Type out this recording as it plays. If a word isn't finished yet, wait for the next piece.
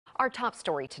Our top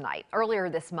story tonight. Earlier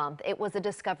this month, it was a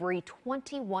discovery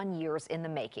 21 years in the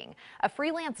making. A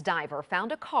freelance diver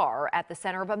found a car at the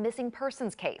center of a missing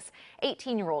persons case.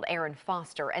 18-year-old Aaron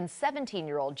Foster and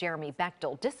 17-year-old Jeremy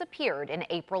Bechtel disappeared in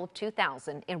April of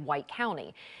 2000 in White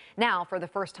County. Now, for the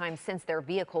first time since their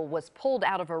vehicle was pulled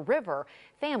out of a river,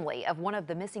 family of one of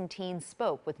the missing teens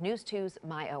spoke with News 2's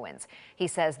My Owens. He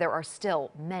says there are still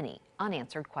many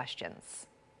unanswered questions.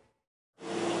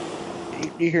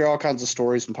 You hear all kinds of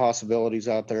stories and possibilities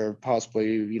out there,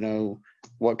 possibly,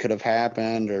 what could have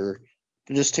happened, or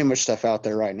just too much stuff out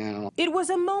there right now. It was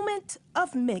a moment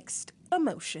of mixed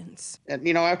emotions. And,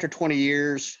 after 20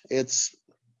 years, it's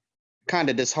kind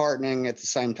of disheartening at the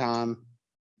same time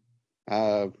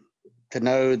to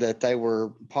know that they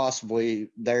were possibly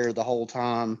there the whole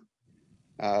time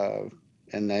and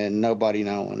then nobody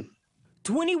knowing.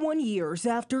 21 years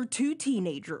after two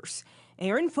teenagers,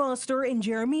 Aaron Foster and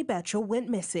Jeremy Bechtel, went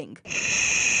missing.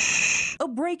 A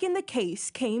break in the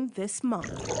case came this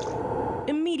month.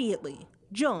 Immediately,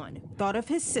 John thought of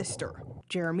his sister,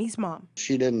 Jeremy's mom.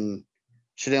 She didn't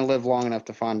live long enough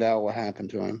to find out what happened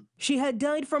to him. She had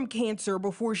died from cancer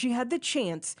before she had the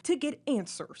chance to get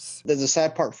answers. The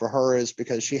sad part for her is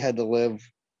because she had to live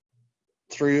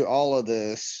through all of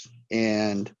this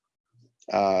and,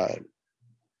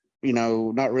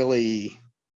 not really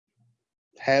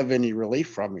have any relief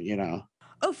from it,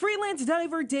 A freelance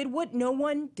diver did what no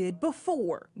one did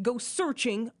before, go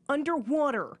searching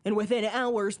underwater. And within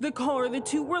hours, the car the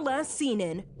two were last seen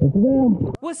in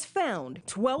was found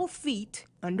 12 feet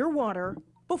underwater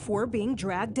before being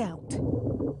dragged out.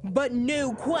 But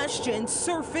new questions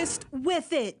surfaced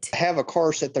with it. Have a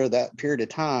car sit there that period of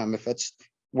time, if that's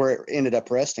where it ended up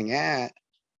resting at,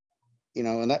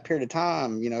 in that period of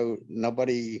time,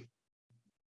 nobody,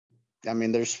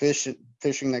 there's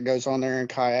fishing that goes on there and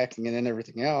kayaking and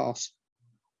everything else.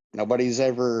 Nobody's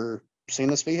ever seen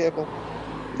this vehicle.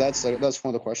 That's one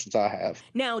of the questions I have.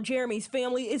 Now Jeremy's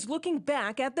family is looking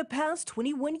back at the past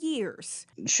 21 years.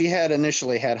 She had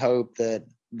initially had hope that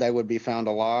they would be found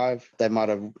alive. They might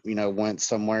have, went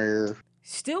somewhere.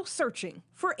 Still searching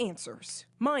for answers.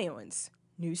 My Owens,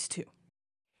 News 2.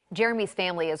 Jeremy's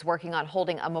family is working on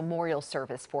holding a memorial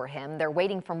service for him. They're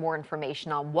waiting for more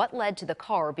information on what led to the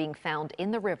car being found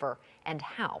in the river and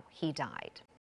how he died.